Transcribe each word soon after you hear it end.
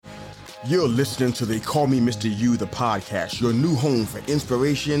You're listening to the Call Me Mr. You, the podcast, your new home for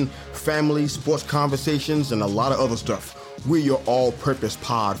inspiration, family, sports conversations, and a lot of other stuff. We're your all-purpose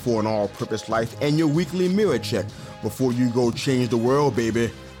pod for an all-purpose life and your weekly mirror check before you go change the world, baby.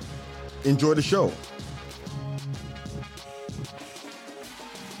 Enjoy the show.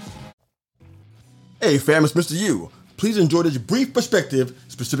 Hey fam, it's Mr. You. Please enjoy this brief perspective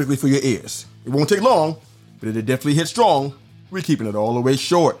specifically for your ears. It won't take long, but it'll definitely hit strong. We're keeping it all the way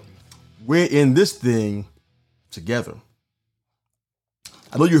short. We're in this thing together.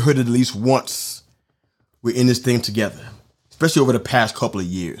 I know you heard it at least once. We're in this thing together, especially over the past couple of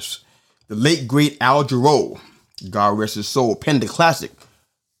years. The late, great Al Jarreau, God rest his soul, penned the classic,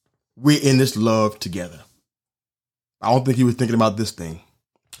 "We're in this love together." I don't think he was thinking about this thing.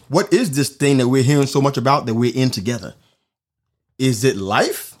 What is this thing that we're hearing so much about that we're in together? Is it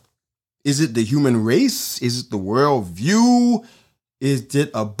life? Is it the human race? Is it the world view? Is it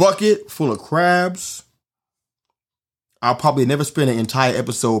a bucket full of crabs? I'll probably never spend an entire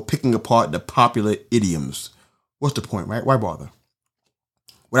episode picking apart the popular idioms. What's the point, right? Why bother?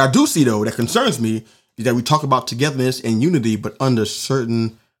 What I do see, though, that concerns me is that we talk about togetherness and unity, but under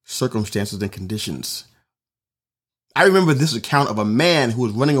certain circumstances and conditions. I remember this account of a man who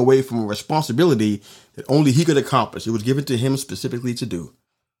was running away from a responsibility that only he could accomplish. It was given to him specifically to do.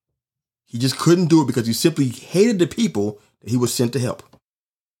 He just couldn't do it because he simply hated the people that he was sent to help.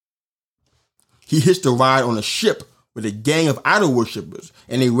 He hitched a ride on a ship with a gang of idol worshippers,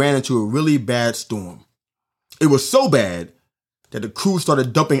 and they ran into a really bad storm. It was so bad that the crew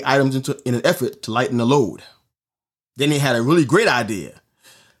started dumping items in an effort to lighten the load. Then they had a really great idea.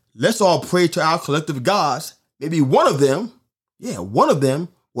 Let's all pray to our collective gods. Maybe one of them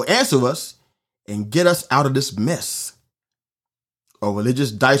will answer us and get us out of this mess. A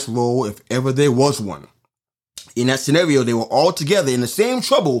religious dice roll, if ever there was one. In that scenario, they were all together in the same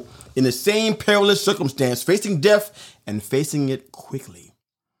trouble, in the same perilous circumstance, facing death and facing it quickly.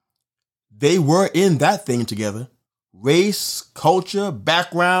 They were in that thing together. Race, culture,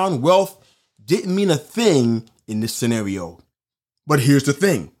 background, wealth didn't mean a thing in this scenario. But here's the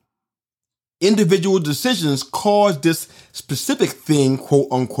thing. Individual decisions caused this specific thing, quote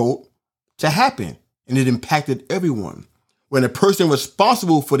unquote, to happen, and it impacted everyone. When a person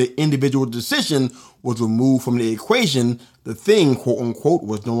responsible for the individual decision was removed from the equation, the thing, quote unquote,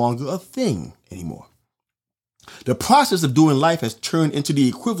 was no longer a thing anymore. The process of doing life has turned into the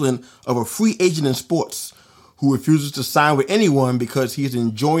equivalent of a free agent in sports who refuses to sign with anyone because he is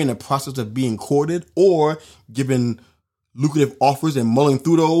enjoying the process of being courted or given lucrative offers and mulling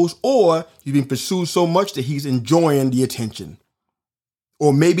through those, or he's being pursued so much that he's enjoying the attention.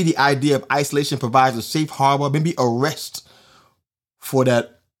 Or maybe the idea of isolation provides a safe harbor, maybe arrest for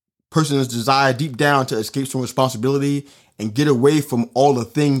that person's desire deep down to escape from responsibility and get away from all the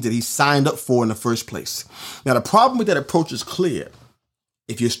things that he signed up for in the first place. Now, the problem with that approach is clear.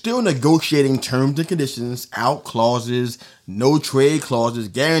 If you're still negotiating terms and conditions, out clauses, no trade clauses,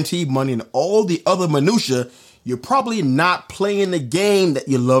 guaranteed money, and all the other minutiae, you're probably not playing the game that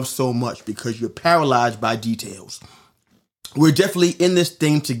you love so much because you're paralyzed by details. We're definitely in this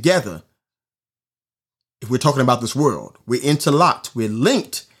thing together. If we're talking about this world, we're interlocked, we're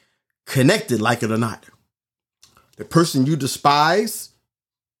linked, connected, like it or not. The person you despise,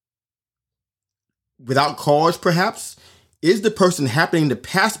 without cause perhaps, is the person happening to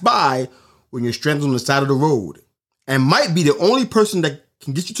pass by when you're stranded on the side of the road, and might be the only person that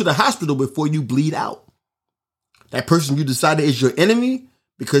can get you to the hospital before you bleed out. That person you decided is your enemy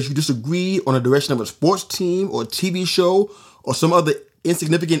because you disagree on the direction of a sports team or a TV show or some other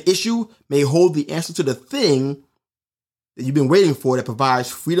insignificant issue may hold the answer to the thing that you've been waiting for that provides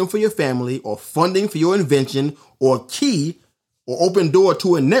freedom for your family or funding for your invention or a key or open door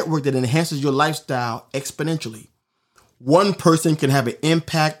to a network that enhances your lifestyle exponentially. One person can have an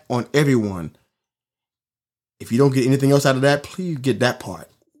impact on everyone. If you don't get anything else out of that, please get that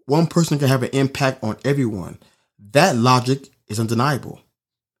part. One person can have an impact on everyone. That logic is undeniable.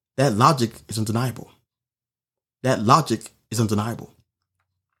 That logic is undeniable. That logic is undeniable.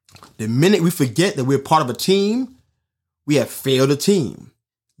 The minute we forget that we're part of a team, we have failed a team.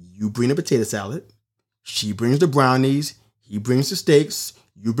 You bring the potato salad, she brings the brownies, he brings the steaks,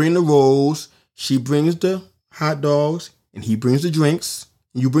 you bring the rolls, she brings the hot dogs, and he brings the drinks,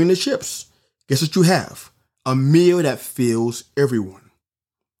 and you bring the chips. Guess what you have? A meal that fills everyone.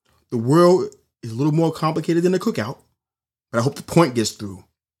 The world is a little more complicated than a cookout, but I hope the point gets through.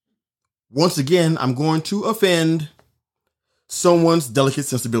 Once again, I'm going to offend someone's delicate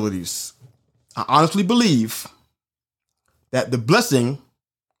sensibilities. I honestly believe that the blessing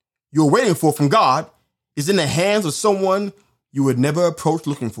you're waiting for from God is in the hands of someone you would never approach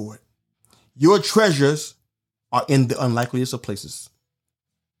looking for it. Your treasures are in the unlikeliest of places.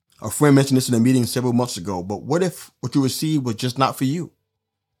 A friend mentioned this in a meeting several months ago, but what if what you received was just not for you?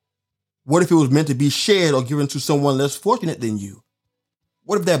 What if it was meant to be shared or given to someone less fortunate than you?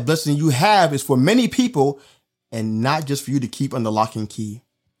 What if that blessing you have is for many people and not just for you to keep under lock and key?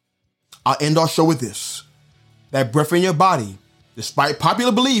 I'll end our show with this. That breath in your body, despite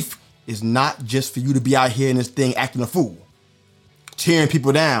popular belief, is not just for you to be out here in this thing acting a fool, tearing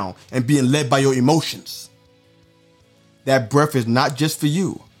people down and being led by your emotions. That breath is not just for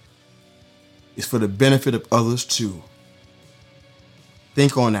you. It's for the benefit of others too.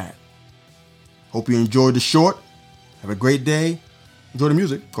 Think on that. Hope you enjoyed the short. Have a great day. Enjoy the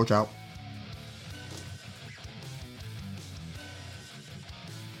music. Coach out.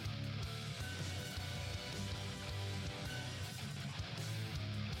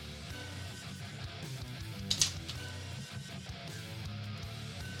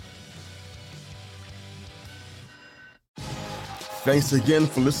 Thanks again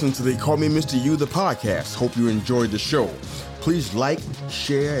for listening to the Call Me Mr. You, the podcast. Hope you enjoyed the show. Please like,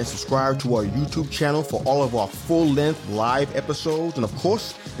 share, and subscribe to our YouTube channel for all of our full-length live episodes. And of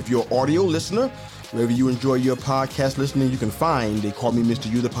course, if you're an audio listener, wherever you enjoy your podcast listening, you can find the Call Me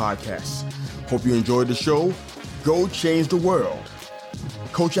Mr. You, the podcast. Hope you enjoyed the show. Go change the world.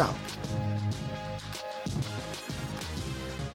 Coach out.